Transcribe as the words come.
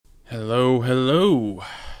Hello, hello,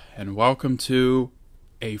 and welcome to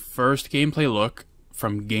a first gameplay look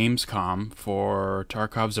from Gamescom for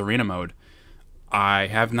Tarkov's Arena Mode. I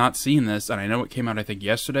have not seen this, and I know it came out, I think,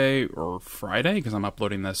 yesterday or Friday, because I'm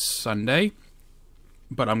uploading this Sunday.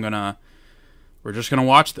 But we're just gonna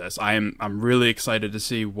watch this. I'm really excited to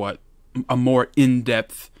see what a more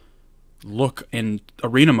in-depth look in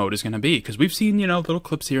Arena Mode is gonna be, because we've seen, little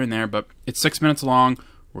clips here and there, but it's 6 minutes long.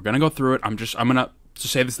 We're gonna go through it. I'm gonna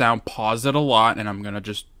just say this down, pause it a lot, and I'm gonna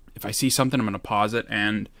just, if I see something, I'm gonna pause it,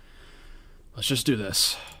 and let's just do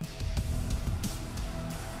this.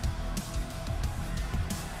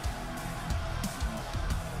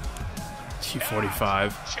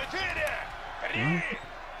 T45.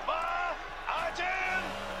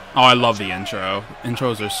 Oh, I love the intro.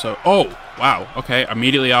 Intros are so... Oh, wow. Okay,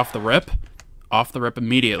 immediately off the rip. Off the rip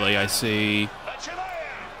immediately, I see...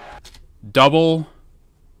 Double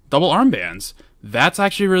armbands. That's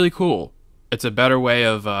actually really cool. It's a better way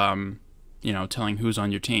of, telling who's on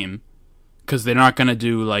your team. Because they're not going to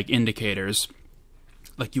do, indicators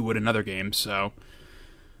like you would in other games, so...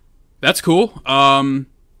 That's cool. I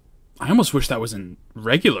almost wish that was in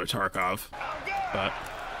regular Tarkov. But,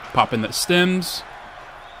 pop in the stims.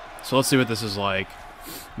 So let's see what this is like.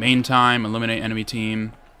 Main time, eliminate enemy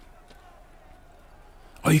team.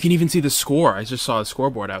 Oh, you can even see the score. I just saw a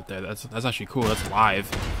scoreboard out there. That's actually cool. That's live.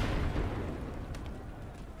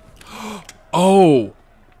 Oh!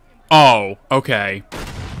 Oh, okay.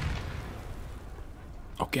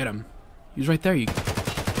 Oh, get him. He's right there.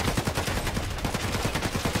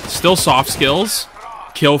 Still soft skills.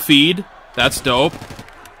 Kill feed. That's dope.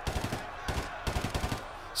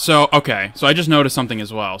 So, okay. So I just noticed something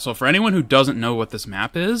as well. So for anyone who doesn't know what this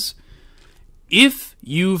map is, if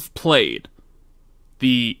you've played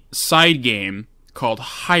the side game called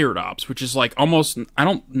Hired Ops, which is like almost, I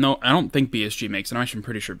don't think BSG makes it. I'm actually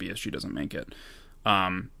pretty sure BSG doesn't make it.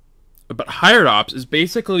 But Hired Ops is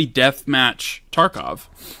basically Deathmatch Tarkov.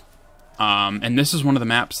 And this is one of the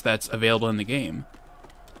maps that's available in the game.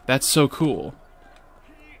 That's so cool.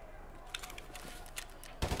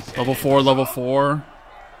 Level 4, level 4.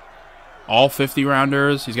 All 50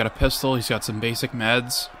 rounders. He's got a pistol. He's got some basic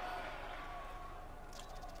meds.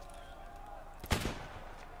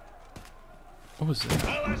 What was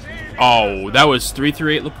that? Oh, that was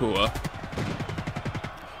 338 Lapua.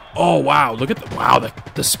 Oh, wow. Look at the... Wow, the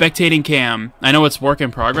spectating cam. I know it's work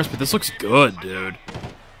in progress, but this looks good, dude.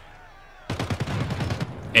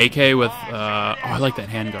 AK with... oh, I like that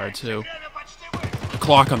handguard, too.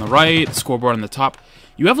 Clock on the right. The scoreboard on the top.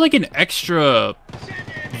 You have, an extra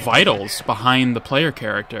vitals behind the player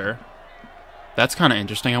character. That's kind of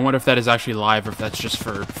interesting. I wonder if that is actually live or if that's just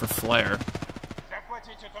for flair.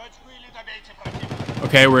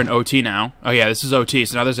 Okay, we're in OT now. Oh yeah, this is OT,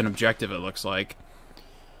 so now there's an objective, it looks like.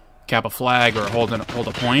 Cap a flag or hold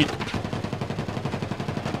a point.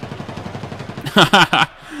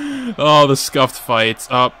 Oh, the scuffed fights.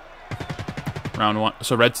 Up. Round 1.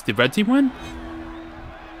 So did red team win?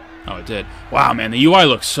 Oh, it did. Wow, man, the UI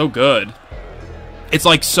looks so good. It's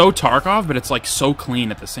so Tarkov, but it's so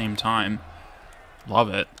clean at the same time. Love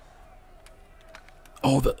it.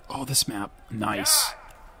 Oh, this map. Nice.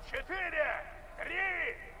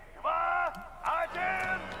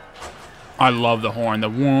 I love the horn. The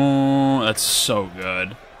whoa, that's so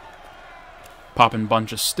good. Popping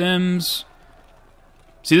bunch of stims.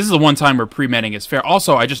 See, this is the one time where pre-medding is fair.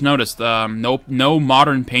 Also, I just noticed no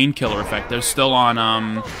modern painkiller effect. They're still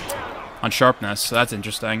on sharpness, so that's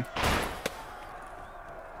interesting.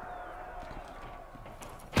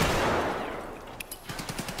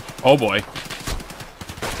 Oh boy.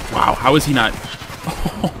 Wow, how is he not...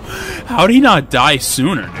 How did he not die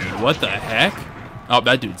sooner, dude? What the heck? Oh,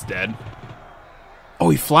 that dude's dead. Oh,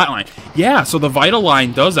 he flatlined. Yeah, so the vital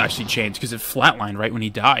line does actually change because it flatlined right when he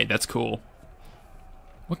died. That's cool.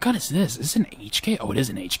 What gun is this? Is this an HK? Oh, it is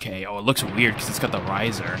an HK. Oh, it looks weird because it's got the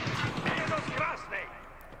riser.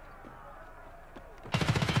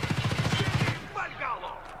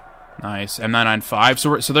 Nice.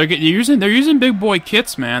 M995. So they're using big boy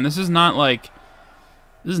kits, man. This is not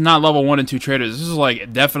this is not level 1 and 2 traders. This is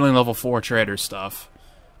definitely level 4 trader stuff.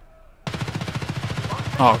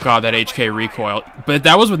 Oh god, that HK recoil. But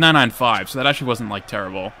that was with 995, so that actually wasn't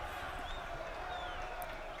terrible.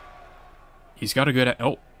 He's got a good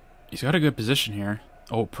he's got a good position here.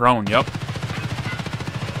 Oh, prone, yep.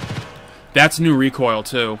 That's new recoil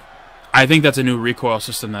too. I think that's a new recoil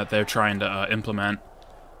system that they're trying to implement.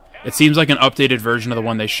 It seems like an updated version of the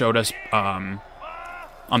one they showed us on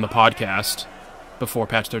the podcast before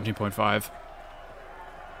patch 13.5.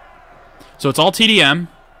 So it's all TDM,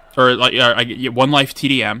 or one life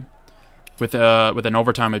TDM. with an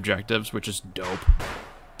overtime objectives, which is dope.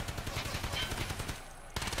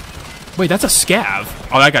 Wait, that's a scav.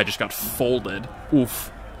 Oh, that guy just got folded.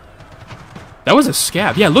 Oof. That was a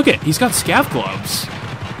scav. Yeah, look at, he's got scav gloves.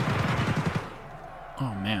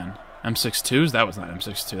 Oh man, M62s? That was not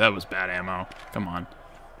M62. That was bad ammo. Come on.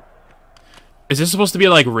 Is this supposed to be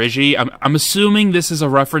like Rigi? I'm assuming this is a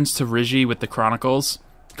reference to Rigi with the Chronicles,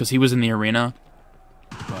 because he was in the arena.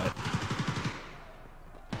 But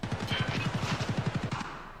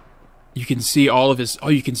you can see all of his. Oh,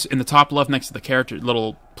 you can in the top left next to the character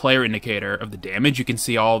little player indicator of the damage. You can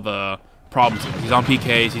see all the problems. He's on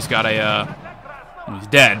PKs. He's got a. He's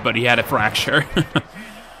dead, but he had a fracture.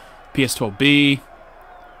 PS12B.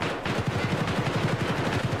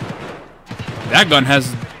 That gun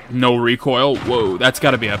has no recoil. Whoa, that's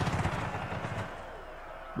got to be a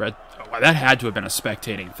red. Oh, that had to have been a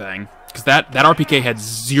spectating thing, because that RPK had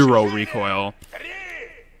 0 recoil.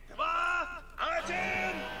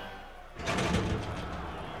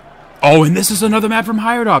 Oh, and this is another map from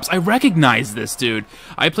Hired Ops. I recognize this, dude.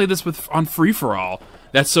 I played this on Free For All.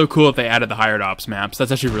 That's so cool that they added the Hired Ops maps.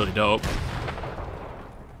 That's actually really dope.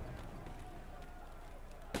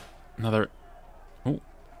 Another. Oh,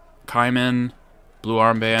 Kaiman. Blue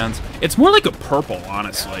armbands. It's more like a purple,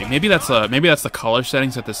 honestly. Maybe that's the color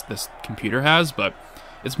settings that this computer has, but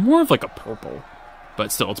it's more of like a purple.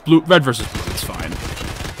 But still, it's blue, red versus blue. It's fine.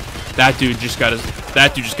 That dude just got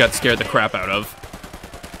scared the crap out of.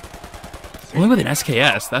 Only with an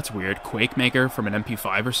SKS. That's weird. Quake Maker from an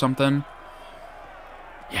MP5 or something.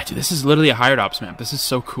 Yeah, dude, this is literally a Hired Ops map. This is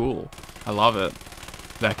so cool. I love it.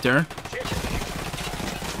 Vector.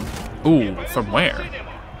 Ooh, from where?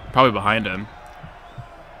 Probably behind him.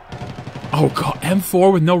 Oh god,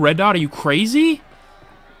 M4 with no red dot? Are you crazy?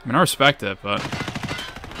 I mean, I respect it, but...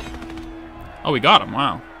 Oh, we got him,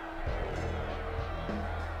 wow.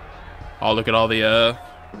 Oh, look at all the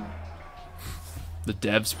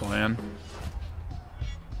devs playing.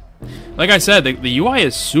 Like I said, the UI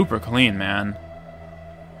is super clean, man.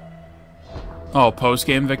 Oh,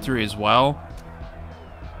 post-game victory as well.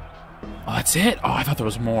 Oh, that's it? Oh, I thought there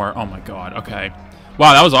was more. Oh my god, okay.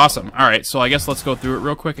 Wow, that was awesome. Alright, so I guess let's go through it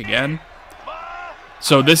real quick again.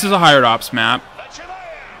 So this is a Hired Ops map.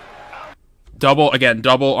 Double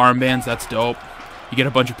armbands, that's dope. You get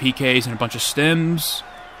a bunch of PKs and a bunch of stims.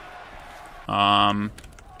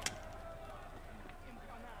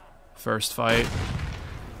 First fight.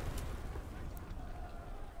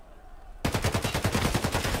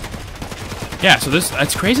 Yeah, so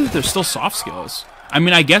that's crazy that there's still soft skills. I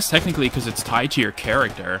mean, I guess technically because it's tied to your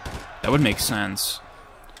character, that would make sense.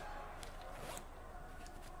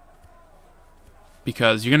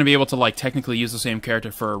 Because you're going to be able to, like, technically use the same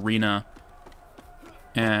character for Arena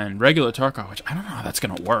and regular Tarkov, which I don't know how that's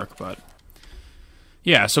going to work, but...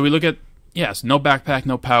 Yeah, so we look at... Yes, no backpack,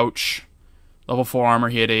 no pouch. Level 4 armor,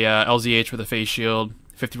 he had a LZH with a face shield.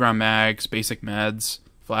 50-round mags, basic meds.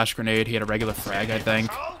 Flash grenade, he had a regular frag, I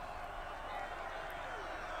think.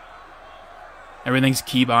 Everything's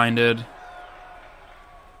key-binded.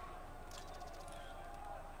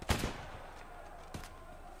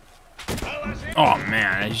 Oh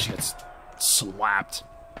man, I just got slapped.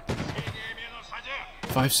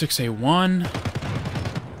 56A1.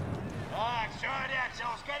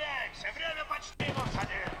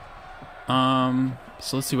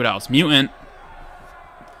 So let's see what else. Mutant.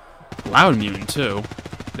 Loud Mutant too.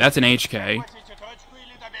 That's an HK.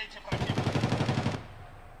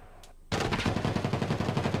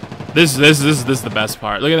 This is the best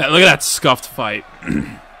part. Look at that scuffed fight.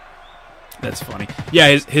 That's funny.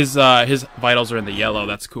 Yeah, his vitals are in the yellow.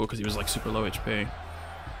 That's cool because he was like super low HP.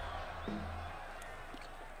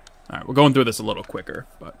 All right, we're going through this a little quicker,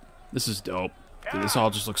 but this is dope. Dude, this all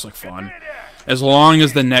just looks like fun. As long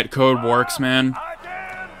as the netcode works, man,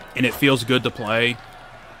 and it feels good to play,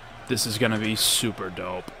 this is gonna be super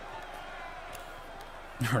dope.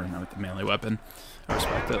 I don't know, with the melee weapon. I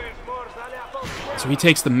respect it. So he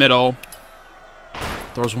takes the middle,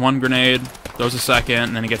 throws one grenade, throws a second,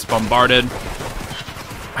 and then he gets bombarded.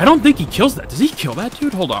 I don't think he kills that. Does he kill that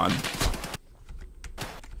dude? Hold on.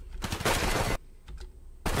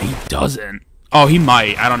 He doesn't. Oh, he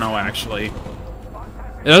might. I don't know, actually.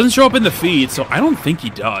 It doesn't show up in the feed, so I don't think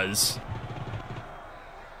he does.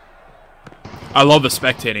 I love the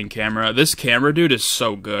spectating camera. This camera, dude, is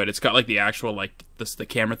so good. It's got, like, the actual, like, the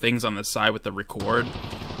camera things on the side with the record.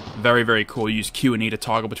 Very, very cool. You use Q and E to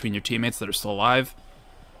toggle between your teammates that are still alive.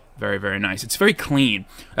 Very, very nice. It's very clean.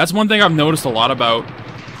 That's one thing I've noticed a lot about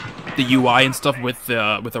the UI and stuff with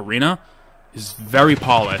Arena. Is very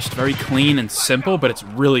polished, very clean and simple, but it's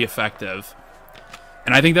really effective.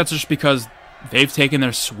 And I think that's just because they've taken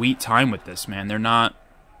their sweet time with this, man. They're not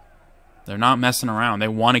messing around. They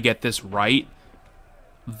want to get this right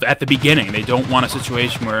at the beginning. They don't want a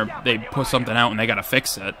situation where they put something out and they got to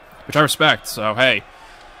fix it, which I respect. So, hey,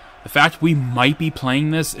 the fact we might be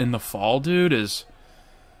playing this in the fall, dude, is...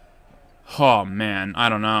 Oh, man, I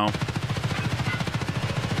don't know.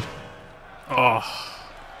 Oh.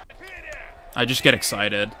 I just get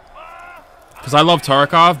excited. Because I love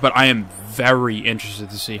Tarkov, but I am very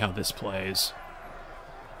interested to see how this plays.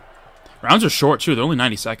 Rounds are short, too. They're only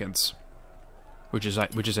 90 seconds. Which is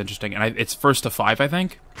interesting. And it's first to 5, I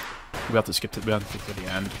think. We have to skip to the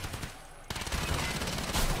end.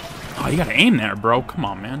 Oh, you gotta aim there, bro. Come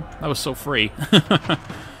on, man. That was so free.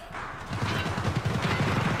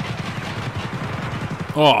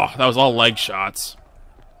 Oh, that was all leg shots.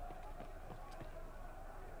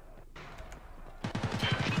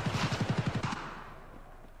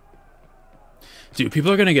 Dude,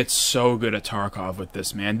 people are gonna get so good at Tarkov with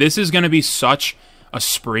this, man. This is gonna be such a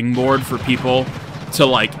springboard for people to,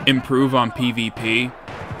 like, improve on PvP.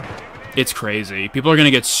 It's crazy. People are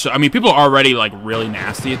gonna get so... I mean, people are already, like, really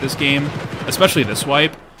nasty at this game. Especially this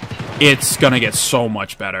wipe. It's gonna get so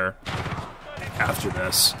much better after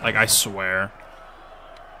this. Like, I swear.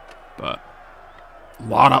 But... a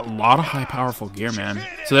lot of high powerful gear, man.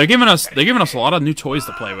 So they're giving us a lot of new toys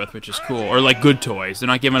to play with, which is cool. Or, like, good toys. They're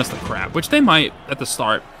not giving us the crap. Which they might at the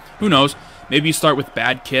start. Who knows? Maybe you start with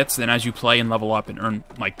bad kits, then as you play and level up and earn,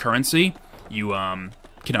 like, currency, you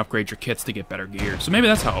can upgrade your kits to get better gear. So maybe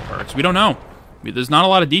that's how it works. We don't know. There's not a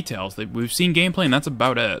lot of details. We've seen gameplay, and that's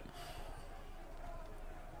about it.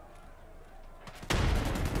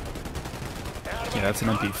 Yeah, that's an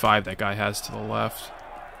MP5 that guy has to the left.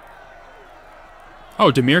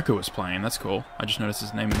 Oh, Demirka was playing. That's cool. I just noticed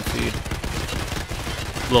his name in the feed.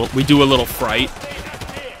 We do a little fright.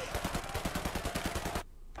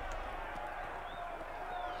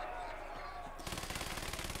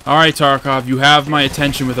 Alright, Tarkov, you have my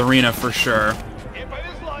attention with Arena for sure.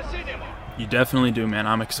 You definitely do, man.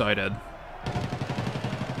 I'm excited.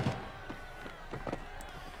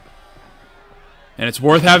 And it's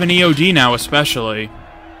worth having EOD now, especially.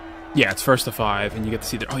 Yeah, it's first to 5, and you get to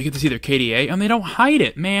see their... Oh, you get to see their KDA? And they don't hide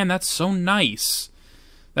it, man. That's so nice.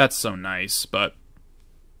 That's so nice, but...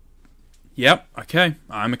 Yep, okay.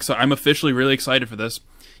 I'm officially really excited for this.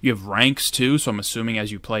 You have ranks, too, so I'm assuming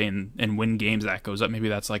as you play and win games, that goes up. Maybe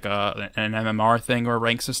that's like an MMR thing or a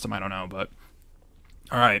rank system. I don't know, but...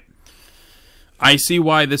 Alright. I see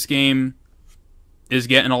why this game is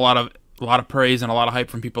getting a lot of praise and a lot of hype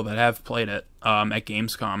from people that have played it at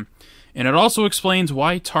Gamescom. And it also explains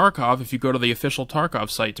why Tarkov, if you go to the official Tarkov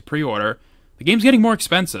site to pre-order, the game's getting more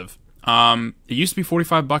expensive. It used to be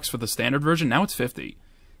 $45 for the standard version, now it's $50.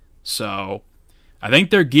 So... I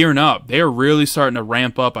think they're gearing up. They are really starting to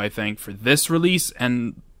ramp up, I think, for this release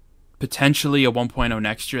and potentially a 1.0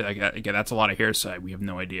 next year. Again, that's a lot of hearsay. We have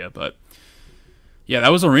no idea. But, yeah,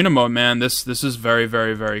 that was Arena Mode, man. This is very,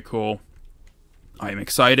 very, very cool. I am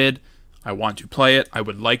excited. I want to play it. I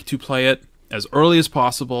would like to play it as early as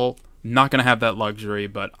possible. I'm not going to have that luxury,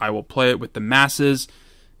 but I will play it with the masses.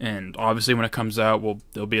 And, obviously, when it comes out,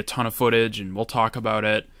 there'll be a ton of footage, and we'll talk about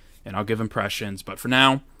it, and I'll give impressions. But for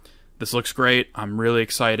now... this looks great. I'm really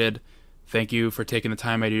excited. Thank you for taking the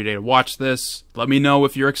time out of your day to watch this. Let me know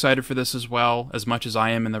if you're excited for this as well, as much as I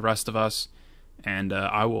am and the rest of us. And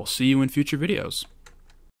I will see you in future videos.